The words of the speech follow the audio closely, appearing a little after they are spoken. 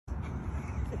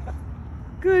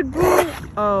Good boy.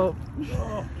 Oh.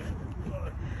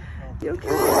 You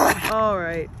okay? All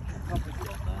right.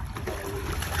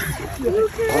 You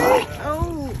okay?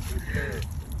 Oh.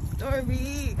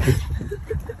 Darby.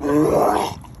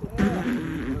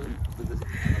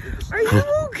 Are you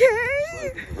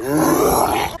okay?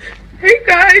 Hey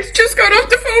guys, just got off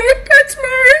the phone with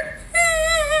PetSmart.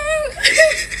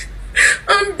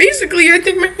 Basically, I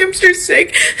think my hamster's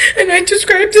sick, and I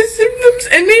described his symptoms,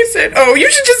 and they said, "Oh,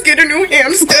 you should just get a new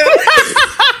hamster."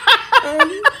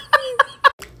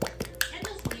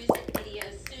 Kendall's music video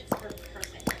suits her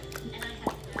perfectly, and I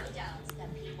have no doubts that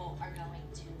people are going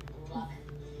to love it.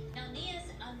 Now, Nia's,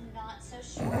 I'm not so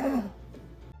sure.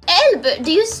 Albert,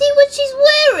 do you see what she's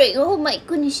wearing? Oh my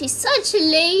goodness, she's such a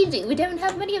lady. We don't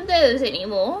have many of those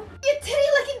anymore. You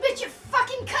titty-licking bitch, you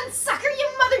fucking cunt sucker, you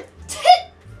mother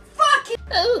tit fucking.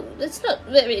 Oh, that's not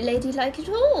very ladylike at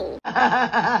all.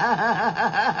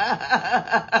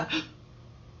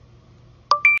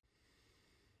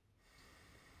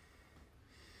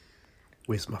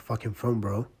 Where's my fucking phone,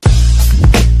 bro?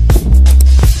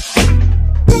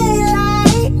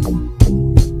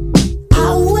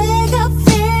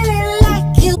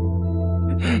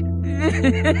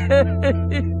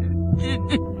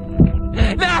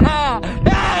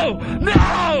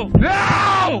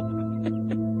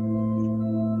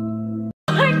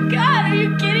 Oh my god, are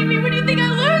you kidding me? Where do you think I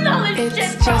learned all this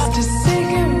shit from? It's just a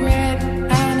cigarette,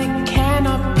 and it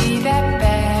cannot be that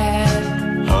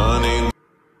bad. Honey.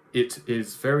 It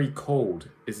is very cold,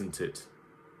 isn't it?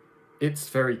 It's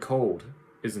very cold,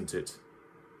 isn't it?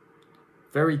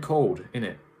 Very cold,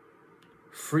 innit?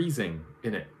 Freezing,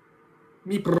 innit?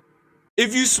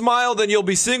 If you smile, then you'll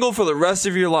be single for the rest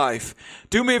of your life.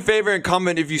 Do me a favor and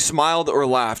comment if you smiled or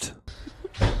laughed.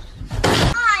 Hi,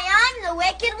 I'm the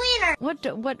wicked wiener. What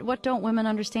don't women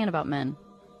understand about men?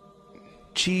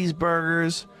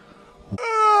 Cheeseburgers.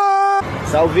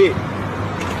 Salve.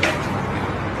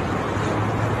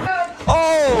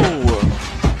 Oh!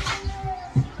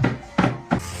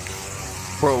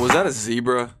 Bro, was that a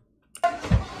zebra?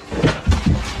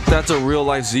 That's a real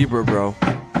life zebra, bro.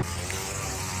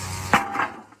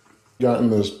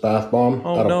 Gotten this bath bomb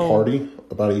at a party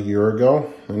about a year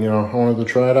ago, and I wanted to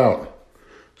try it out.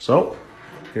 So,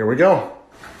 here we go.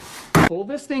 Pull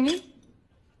this thingy,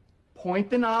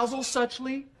 point the nozzle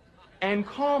suchly, and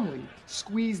calmly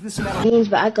squeeze this metal.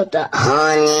 But I got the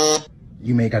honey.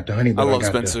 You may got the honey, but I love got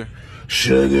Spencer. The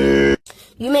sugar.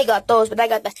 You may got those, but I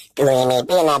got the creamy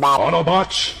peanut butter.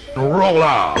 Autobots, roll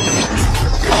out.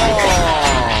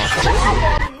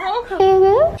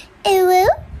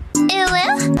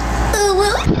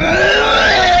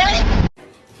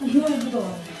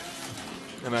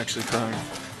 I'm actually crying.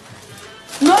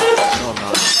 No, I'm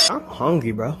not. I'm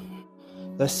hungry, bro.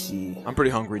 Let's see. I'm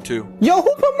pretty hungry too. Yo,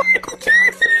 who put Michael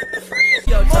Jackson in the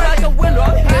freezer? Yo, go out the window,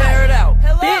 I'll clear it out.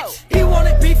 Hello. Bitch, he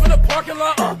wanted beef in the parking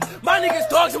lot. My niggas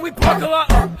dogs and we park a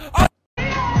lot.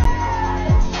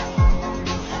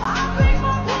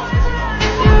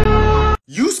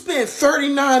 You spent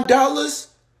 $39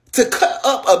 to cut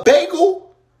up a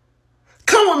bagel?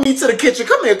 Come with me to the kitchen.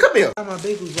 Come here, come here. My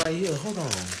bagel's right here. Hold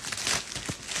on.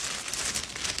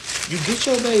 You get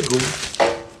your bagel.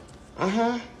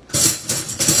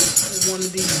 One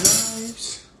of these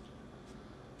knives.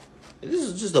 This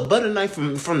is just a butter knife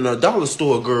from the dollar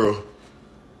store, girl.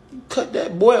 You cut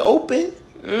that boy open.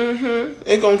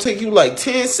 It's gonna take you like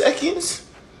 10 seconds.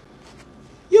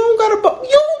 You don't gotta go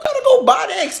buy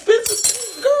that expensive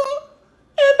thing, girl.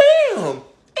 And bam.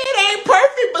 It ain't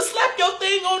perfect, but slap your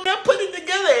thing on there, put it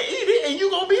together, and eat it, and you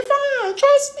gonna be fine.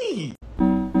 Trust me.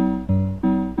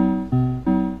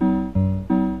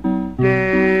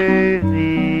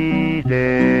 Daisy,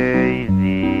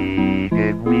 Daisy,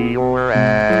 give me your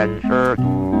answer.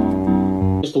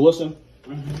 Mr. Wilson?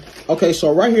 Okay,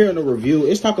 so right here in the review,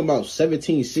 it's talking about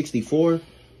 1764,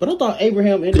 but I thought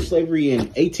Abraham ended slavery in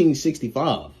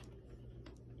 1865.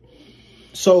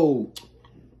 So,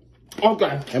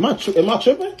 okay, am I tripping?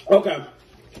 Okay,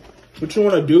 what you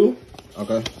want to do?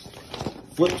 Okay,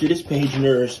 flip to this page, and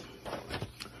there's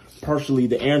partially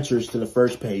the answers to the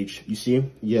first page. You see?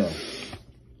 Yeah.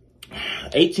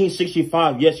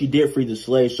 1865. Yes, he did free the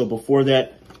slaves. So before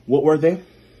that, what were they?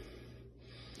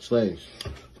 Slaves.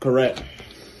 Correct.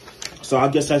 So I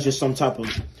guess that's just some type of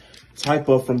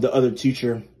typo from the other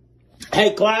teacher.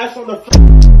 Hey, class, on the...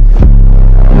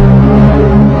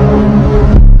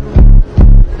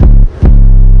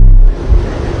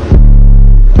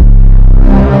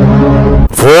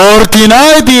 For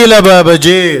فورتنايت إلى بابا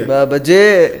جي. بابا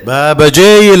جي. بابا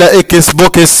جي إلى إكس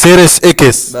بوكس سيريس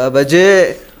إكس. بابا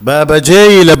جي. بابا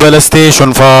جي إلى بلا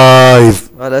ستيشن 5.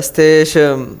 بلا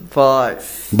ستيشن 5.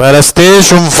 بلا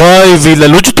ستيشن 5 إلى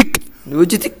لوجيتك.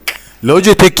 لوجيتك.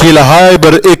 لوجيتك إلى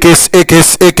هايبر إكس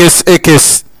إكس إكس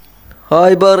إكس.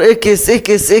 هايبر إكس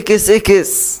إكس إكس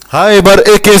إكس. هايبر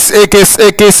إكس إكس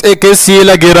إكس إكس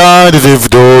إلى جراند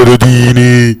ريفدون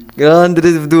ديني. جراند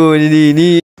ريفدون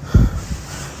ديني.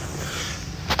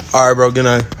 Alright, bro. Good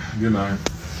night. Good night.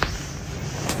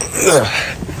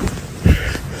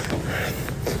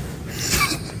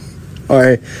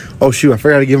 Alright. Oh, shoot. I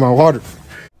forgot to get my water.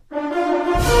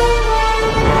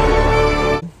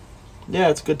 Yeah,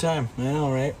 it's a good time. I know,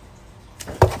 right?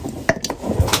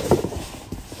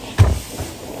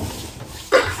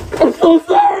 I'm so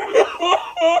sorry.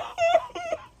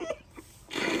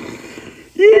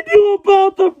 You knew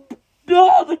about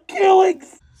the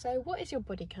killings. So, what is your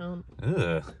body count?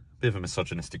 Ugh, bit of a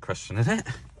misogynistic question, isn't it?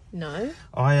 No.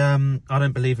 I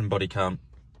don't believe in body count.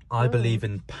 I believe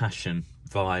in passion,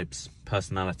 vibes,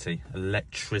 personality,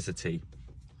 electricity.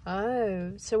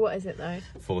 Oh, so what is it though?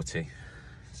 40.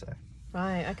 So.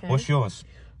 Right. Okay. What's yours?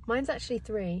 Mine's actually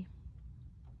 3.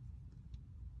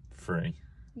 3.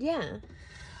 Yeah.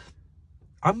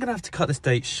 I'm gonna have to cut this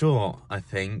date short. I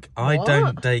think What? I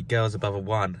don't date girls above a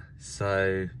 1.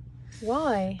 So.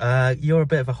 Why? You're a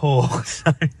bit of a whore,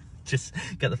 so just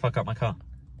get the fuck out my car.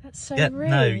 That's so rude.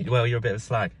 No, well, you're a bit of a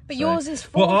slag. But so. yours is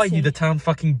 40. What are you, the town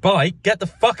fucking bike? Get the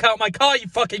fuck out my car, you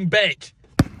fucking bitch!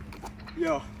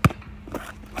 Yo,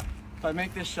 if I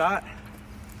make this shot,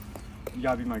 you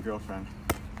gotta be my girlfriend.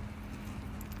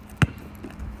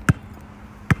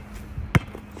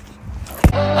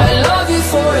 I love you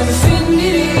for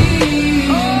infinity.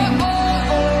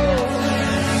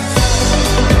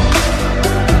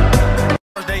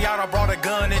 Day out, I brought a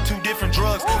gun and 2 different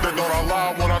drugs. They thought I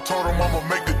lied when I told them I'ma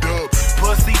make the dub.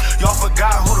 Pussy, y'all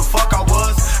forgot who the fuck I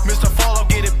was. Mr. Fall Up,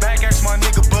 get it back, ask my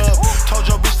nigga Bub. Told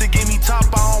your bitch to give me top,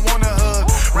 I don't wanna hug.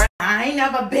 I ain't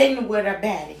never been with a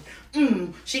baddie.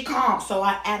 She calm, so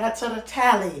I add her to the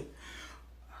tally.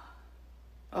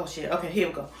 Oh shit, okay, here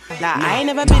we go. Nah, I ain't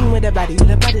never been with a baddie.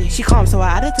 She calm, so I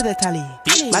add her to the tally.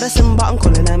 Madison, but I'm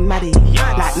calling her Maddie.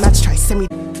 Like Mads try send me.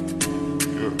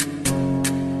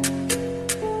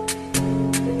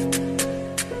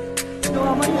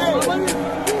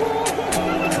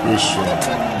 Listen,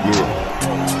 look,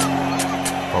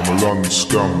 I'm a London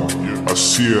scammer. I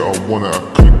see it, I want it, I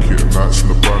click it, and that's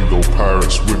Nabando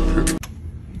Paris whip it.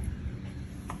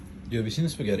 Yo, have you seen the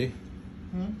spaghetti?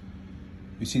 Hmm?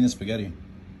 You seen the spaghetti?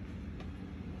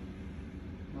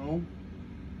 No.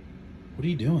 What are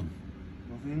you doing?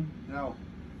 Nothing. No.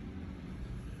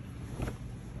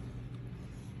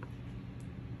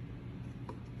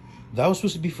 That was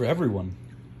supposed to be for everyone.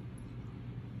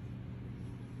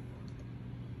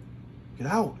 Get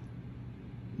out.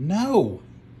 No.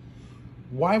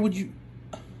 Why would you?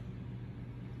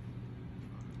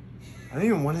 I didn't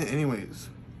even want it anyways.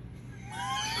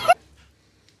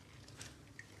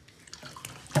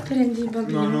 Prendi il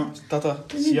bambino. No, no, Tata,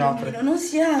 Prendi si il apre. bambino, non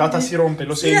si apre. Tata si rompe,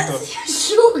 lo sento. Si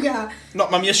asciuga. No,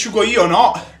 ma mi asciugo io,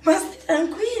 no? Ma stai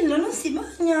tranquillo, non si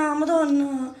bagna,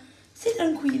 madonna. Stai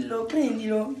tranquillo,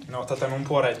 prendilo. No, Tata non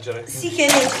può reggere. Sì che...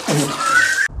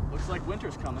 Looks like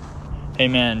winter's coming. Hey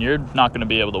man, you're not gonna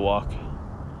be able to walk.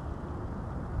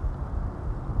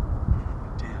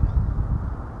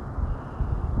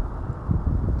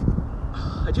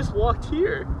 I just walked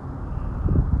here.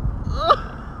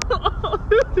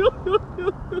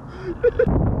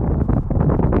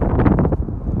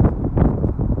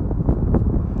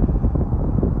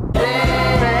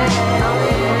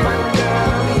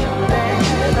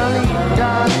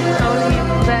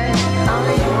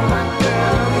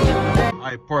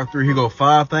 Alright, part 3, here go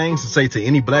 5 things to say to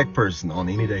any black person on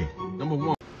any day. Number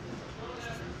 1.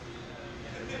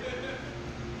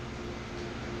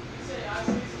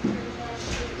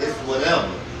 It's whatever.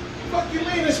 Fuck you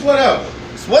mean it's whatever?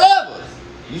 It's whatever.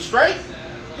 You straight?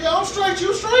 Yeah, I'm straight.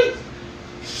 You straight?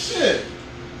 Shit.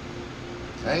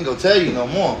 I ain't gonna tell you no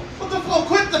more. What the fuck?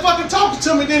 Quit the fucking talking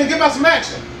to me then and get about some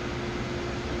action.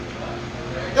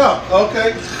 Yeah,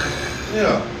 okay.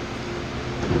 Yeah.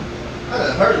 I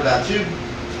done heard about you.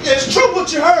 Yeah, it's true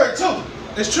what you heard, too.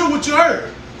 It's true what you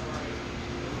heard.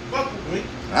 Fuck with me.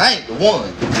 I ain't the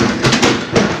one.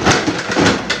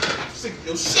 Sick of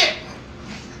your shit.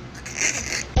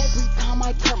 Every time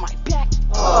I turn my back.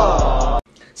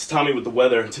 It's Tommy with the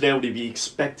weather. Today we'll be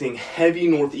expecting heavy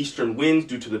northeastern winds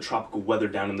due to the tropical weather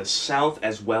down in the south,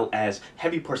 as well as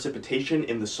heavy precipitation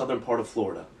in the southern part of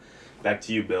Florida. Back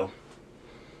to you, Bill.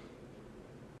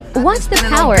 What's the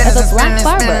power of a black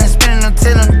barber?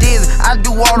 I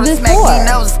do all the smack, me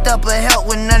never step or help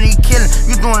with none of you killing.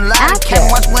 You doing live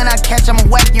cat watch when I catch, I'ma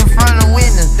whack you in front of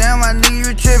witness. Damn, I knew you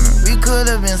were tripping. We could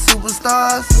have been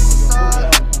superstars.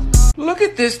 Look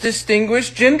at this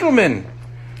distinguished gentleman.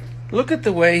 Look at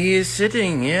the way he is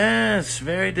sitting. Yes,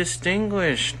 very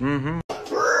distinguished. Pumpkin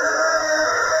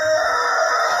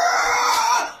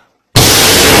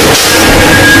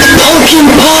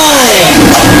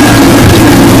pie!